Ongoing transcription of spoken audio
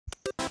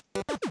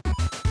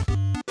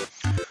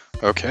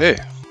Okay,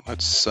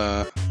 let's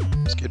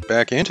get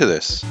back into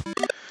this.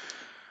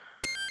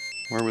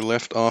 Where we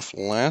left off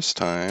last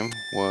time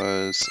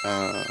was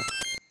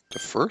the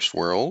first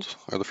world,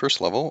 or the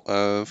first level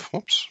of,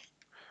 whoops,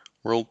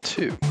 World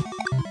 2.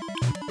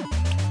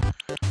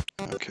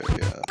 Okay,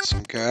 yeah, that's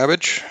some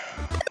garbage.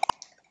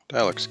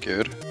 That looks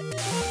good.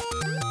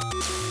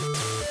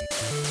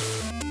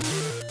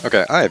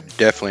 Okay, I have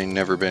definitely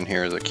never been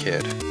here as a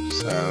kid,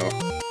 so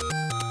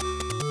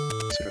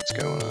let's see what's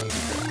going on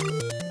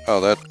here.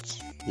 Oh,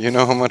 that's, you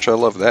know how much I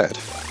love that.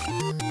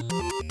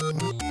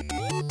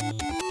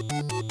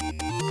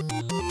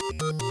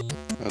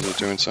 I was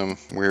doing some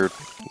weird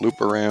loop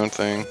around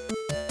thing.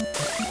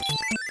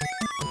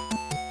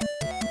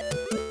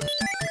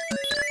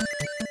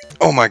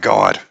 Oh my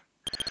god!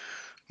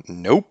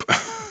 Nope.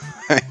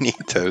 I need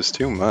those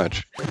too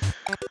much.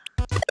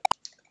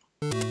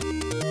 Oh,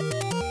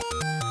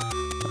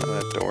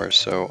 that door is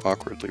so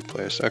awkwardly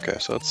placed. Okay,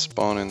 so let's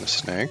spawn in the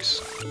snakes.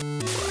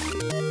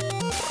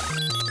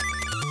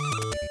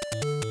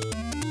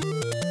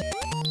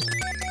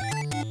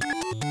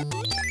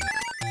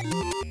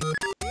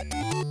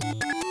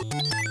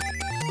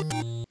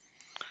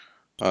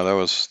 Oh, that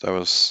was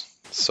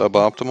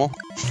suboptimal.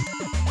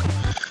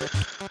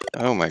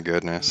 Oh my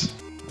goodness.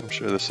 I'm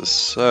sure this is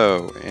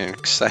so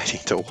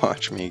exciting to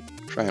watch me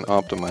try and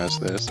optimize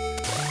this.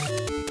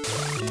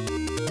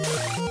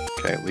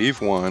 Okay, leave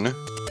one.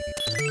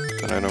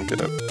 Then I don't get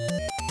a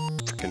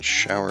freaking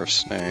shower of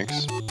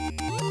snakes.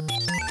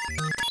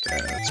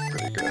 Yeah, that's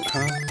pretty good,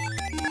 huh?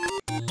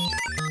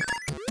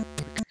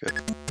 We could get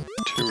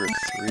 2 or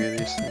 3 of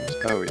these things.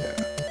 Oh yeah.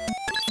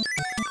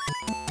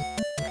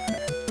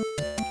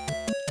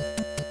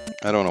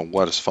 I don't know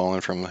what is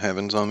falling from the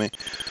heavens on me.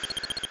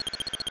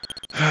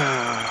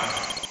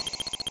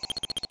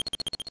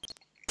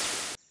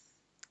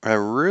 I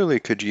really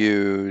could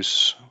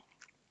use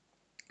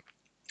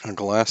a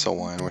glass of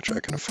wine, which I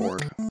can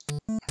afford.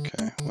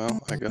 Okay,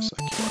 well, I guess I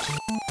can't.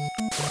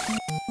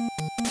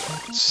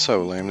 It's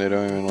so lame, they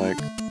don't even like...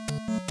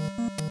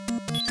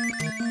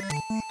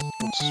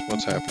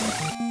 What's happening?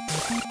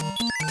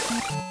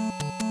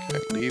 Okay,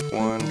 leave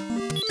one.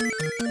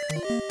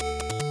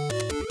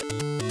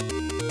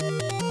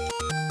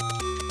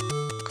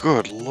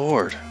 Good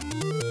lord.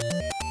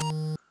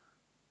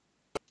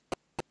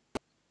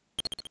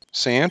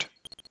 Sand?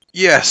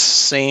 Yes,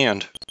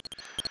 sand.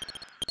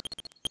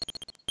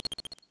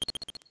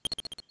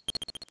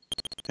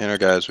 You know,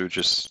 guys, we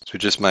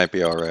just might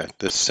be all right.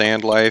 This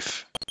sand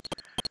life,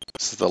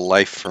 this is the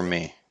life for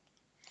me.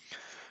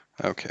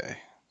 Okay.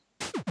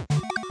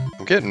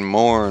 I'm getting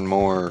more and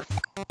more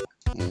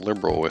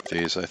liberal with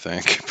these, I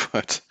think,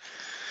 but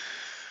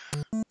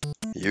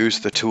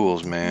use the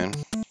tools, man.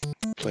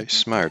 Play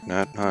smart,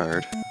 not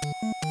hard.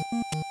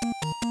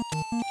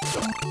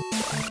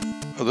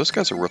 Oh, those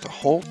guys are worth a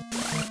whole...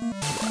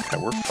 Yeah,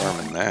 we're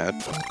farming that.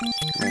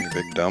 Make a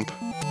big dump.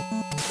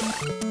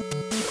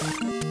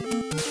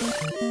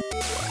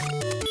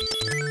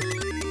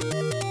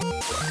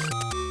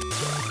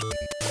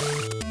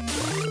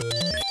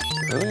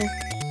 Really?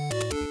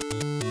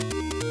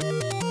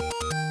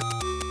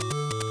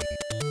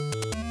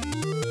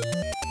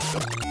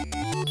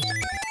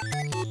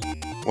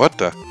 What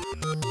the?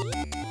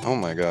 Oh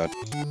my god.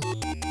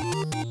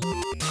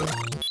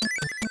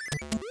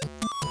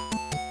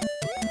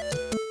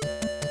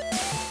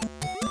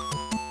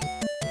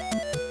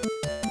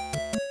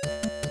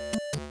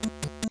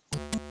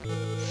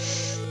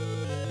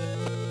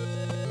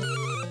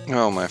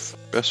 Oh, my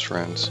best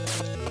friends.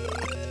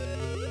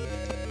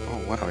 Oh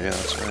wow, yeah,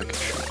 that's right. I can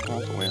shoot all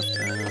the way up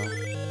there now.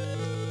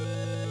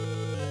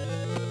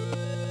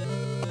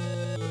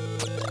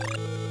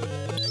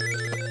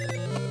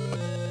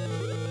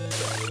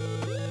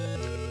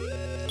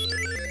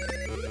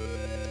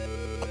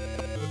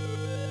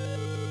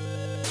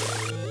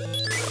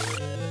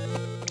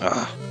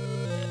 Ah.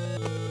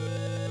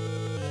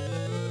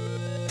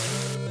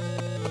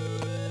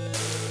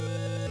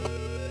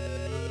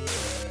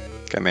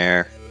 Come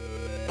here.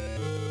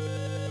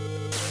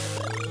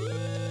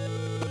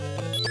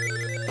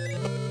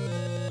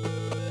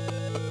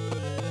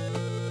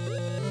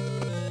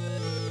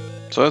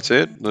 So that's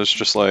it? There's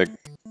just like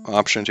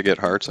option to get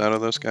hearts out of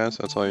those guys?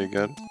 That's all you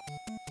get?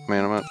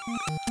 Man, I'm at...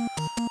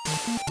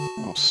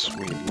 Oh,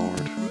 sweet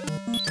lord.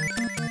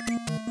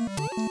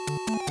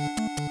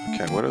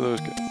 Okay, what are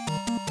those guys?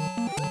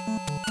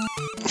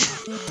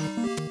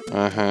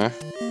 Uh-huh.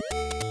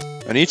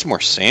 I need some more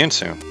sand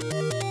soon.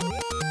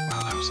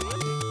 Wow, that was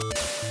lucky.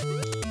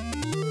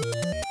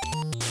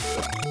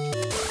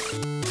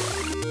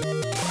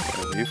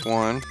 Okay, leave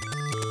one.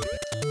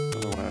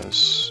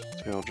 Otherwise,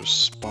 they'll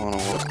just spawn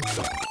away.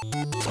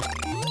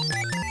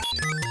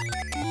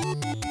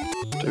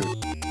 Dude.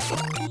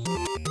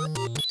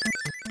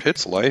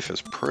 Pit's life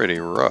is pretty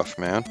rough,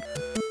 man.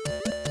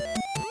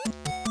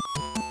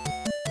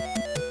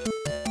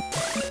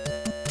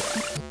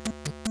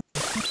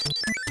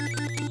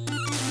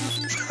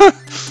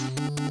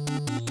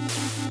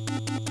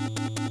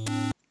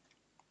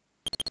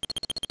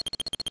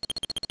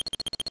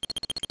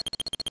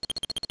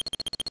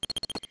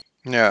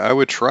 Yeah, I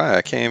would try.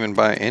 I can't even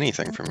buy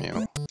anything from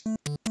you.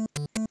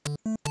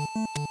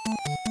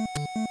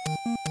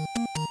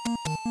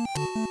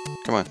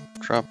 Come on,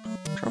 drop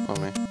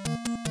on me.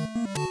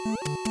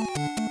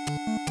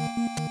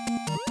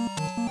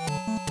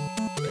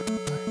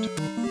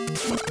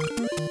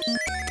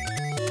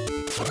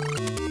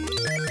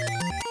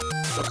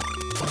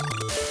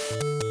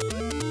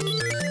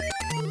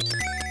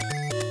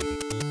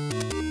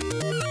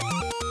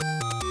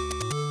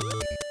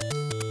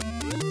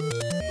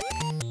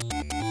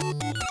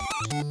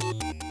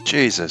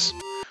 Jesus.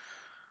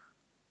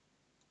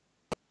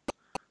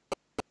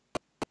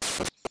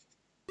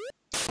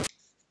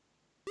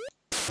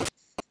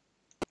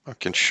 I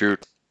can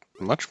shoot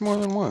much more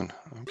than one.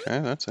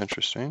 Okay, that's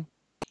interesting.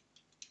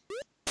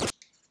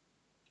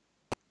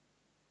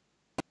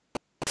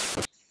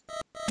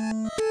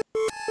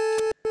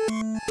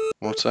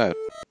 What's that?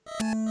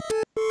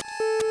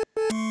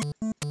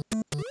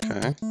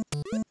 Okay.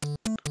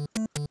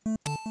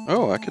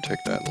 Oh, I could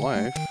take that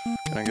life.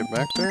 Can I get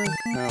back there?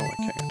 No, I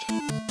can't.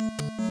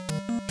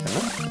 Can I?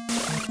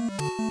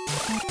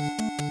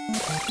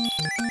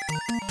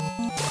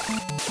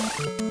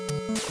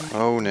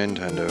 Oh,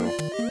 Nintendo.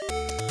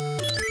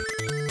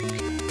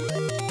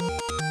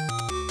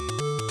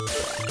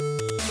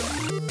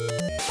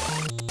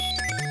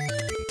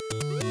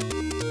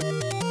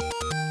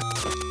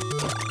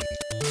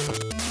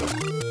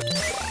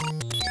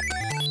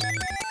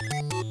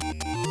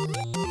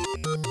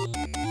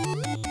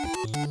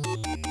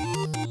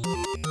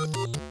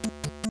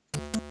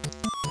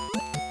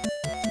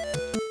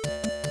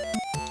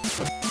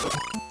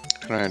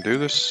 Can I do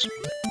this?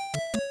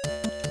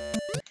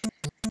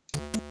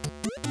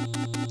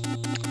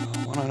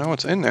 I want to know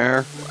what's in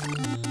there.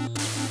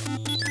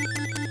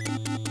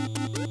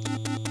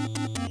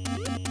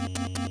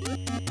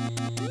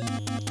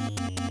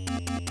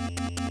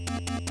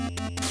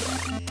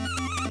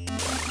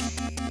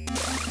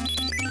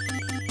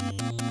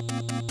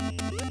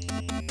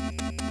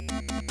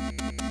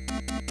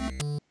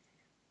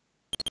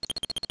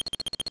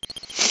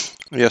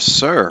 Yes,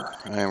 sir.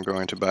 I am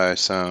going to buy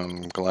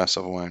some glass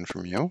of wine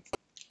from you.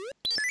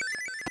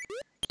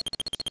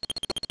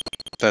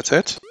 That's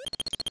it?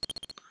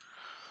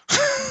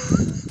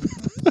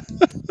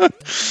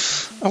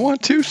 I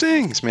want two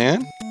things,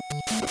 man.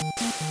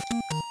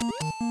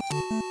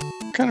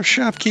 What kind of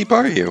shopkeep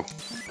are you?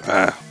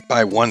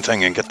 Buy one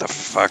thing and get the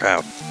fuck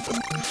out.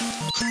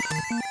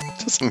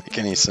 Doesn't make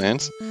any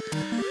sense.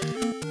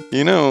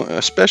 You know,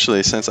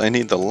 especially since I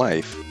need the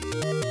life.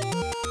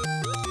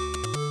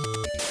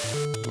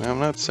 I'm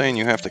not saying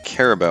you have to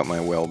care about my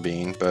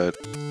well-being, but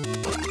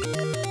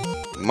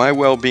my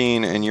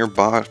well-being and your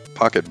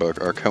pocketbook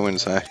are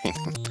coinciding.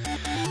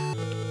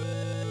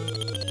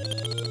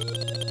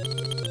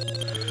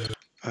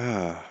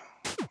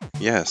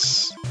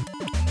 Yes.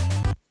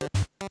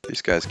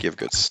 These guys give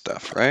good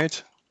stuff,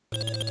 right?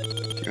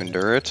 You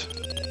endure it.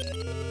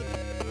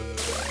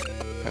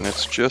 And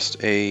it's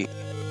just a...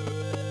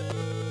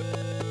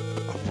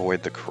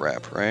 avoid the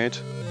crap, right?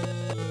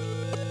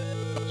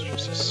 It's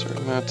just a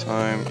certain amount of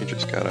time, you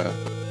just gotta...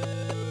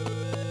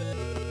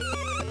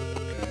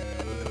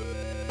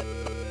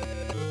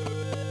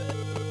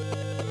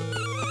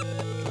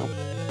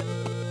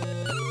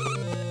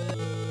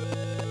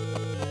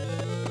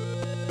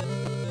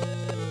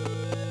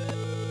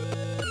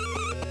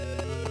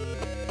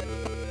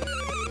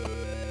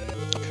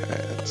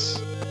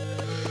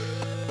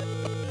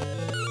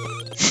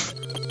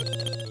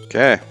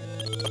 Okay.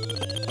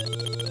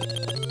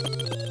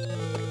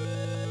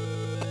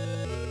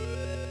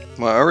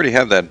 Well, I already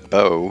have that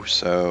bow,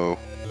 so...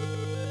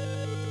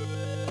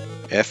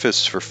 F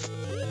is for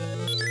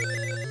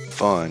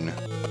fun.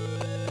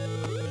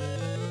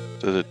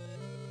 Does it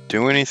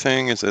do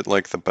anything? Is it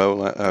like the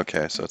bow?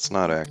 Okay, so it's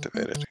not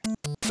activated.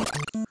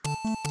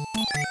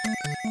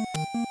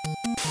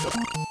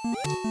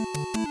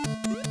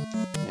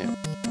 Yep.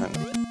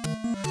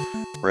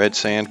 Red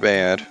sand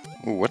bad.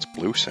 Ooh, what's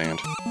blue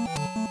sand?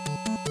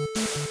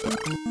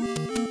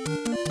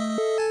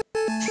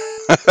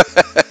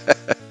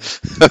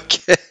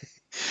 Okay.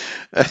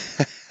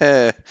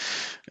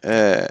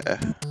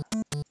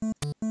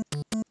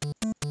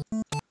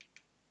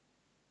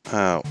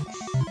 Oh.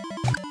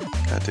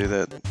 Gotta do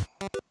that.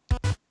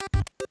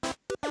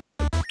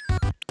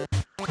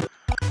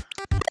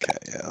 Okay,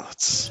 yeah,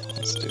 let's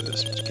do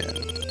this again.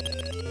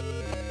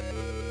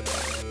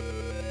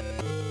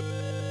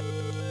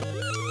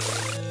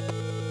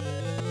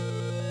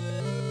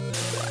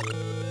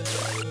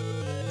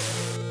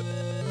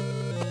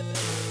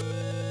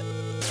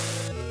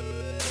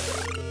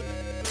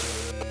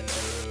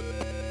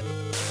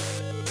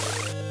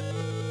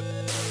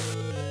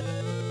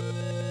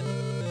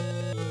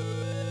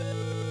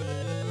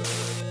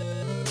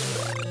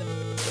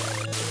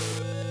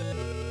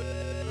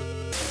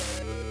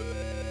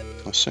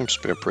 Seems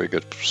to be a pretty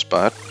good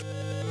spot.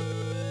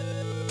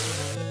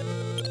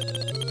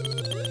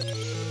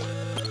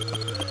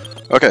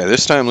 Okay,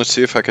 this time let's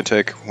see if I can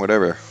take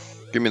whatever.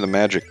 Give me the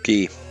magic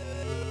key.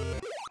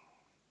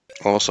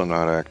 Also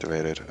not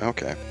activated.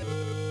 Okay.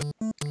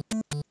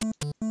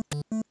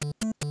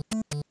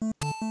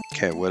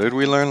 Okay, what did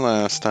we learn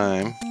last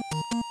time?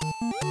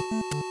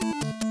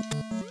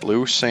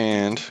 Blue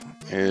sand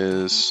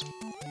is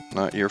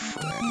not your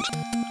friend.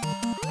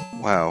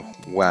 Wow,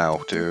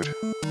 wow, dude.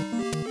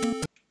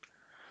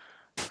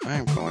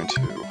 I'm going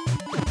to,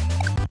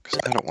 because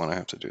I don't want to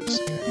have to do this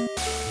again.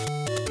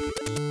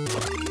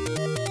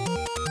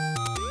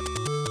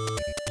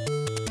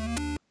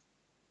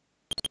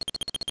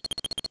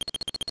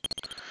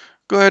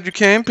 Glad you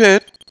came,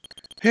 Pit.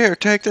 Here,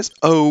 take this.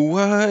 Oh,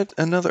 what?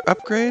 Another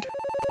upgrade?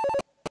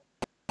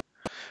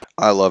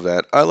 I love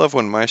that. I love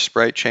when my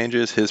sprite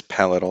changes, his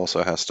palette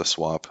also has to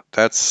swap.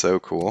 That's so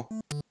cool.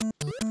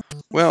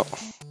 Well,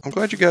 I'm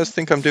glad you guys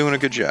think I'm doing a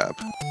good job.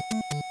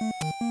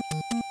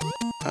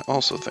 I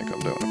also think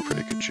I'm doing a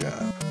pretty good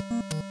job.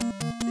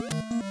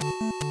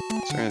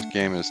 So this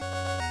game is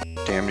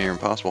damn near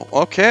impossible.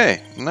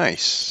 Okay,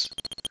 nice.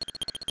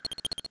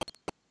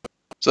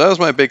 So that was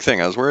my big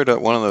thing. I was worried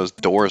that one of those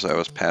doors I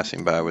was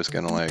passing by was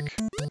gonna like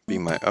be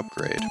my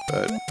upgrade,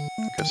 but I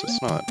guess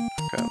it's not.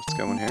 Okay, let's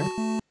go in here.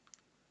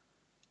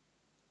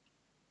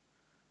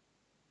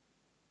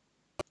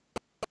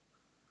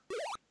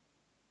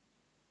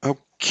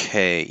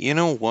 Okay, you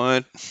know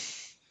what?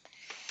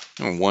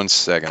 1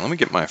 second, let me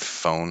get my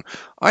phone.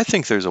 I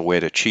think there's a way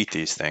to cheat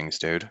these things,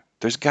 dude.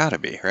 There's gotta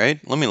be, right?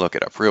 Let me look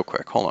it up real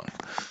quick. Hold on.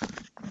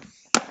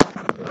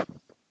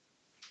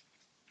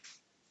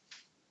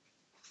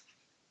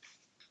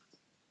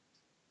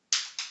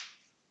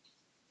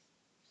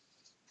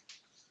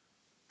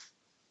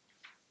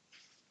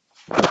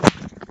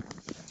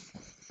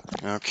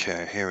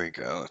 Okay, here we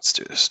go. Let's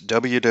do this.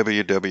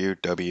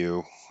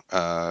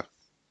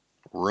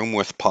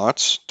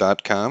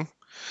 www.roomwithpots.com.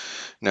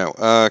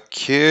 Now,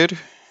 Kid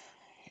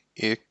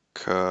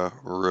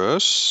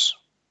Icarus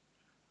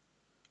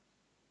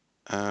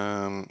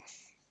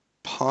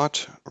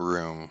pot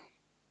room.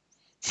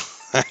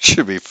 That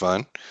should be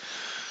fun.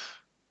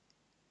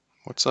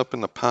 What's up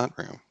in the pot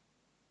room?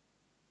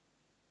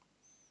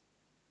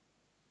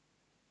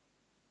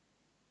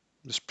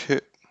 This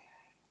pit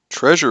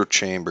treasure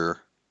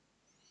chamber.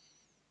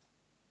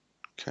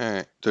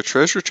 Okay, the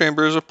treasure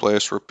chamber is a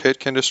place where Pit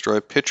can destroy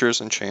pitchers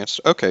and chance.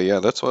 Okay,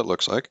 yeah, that's what it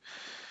looks like.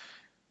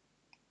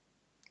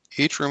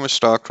 Each room is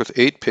stocked with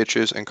 8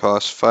 pitches and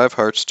costs 5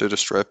 hearts to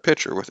destroy a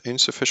pitcher. With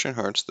insufficient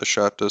hearts, the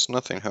shot does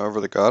nothing. However,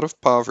 the god of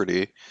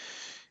poverty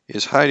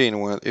is hiding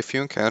one. If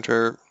you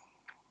encounter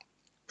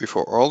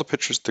before all the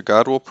pitchers, the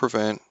god will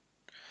prevent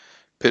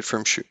Pit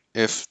from shoot.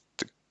 If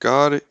the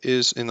god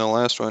is in the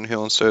last one,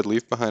 he'll instead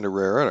leave behind a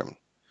rare item.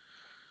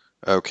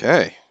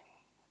 Okay.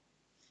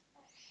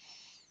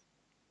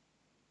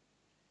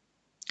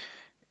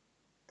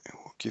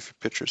 We'll give you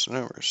pitchers and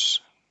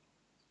numbers.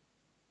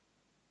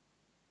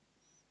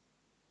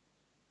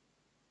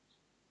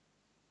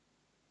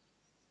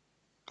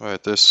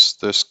 Alright,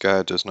 this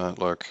guy does not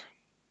look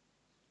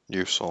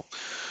useful.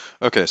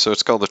 Okay, so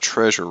it's called the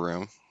treasure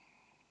room.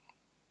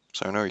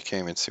 So I know you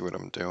came and see what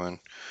I'm doing.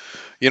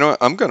 You know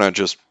what? I'm gonna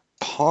just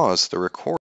pause the recording.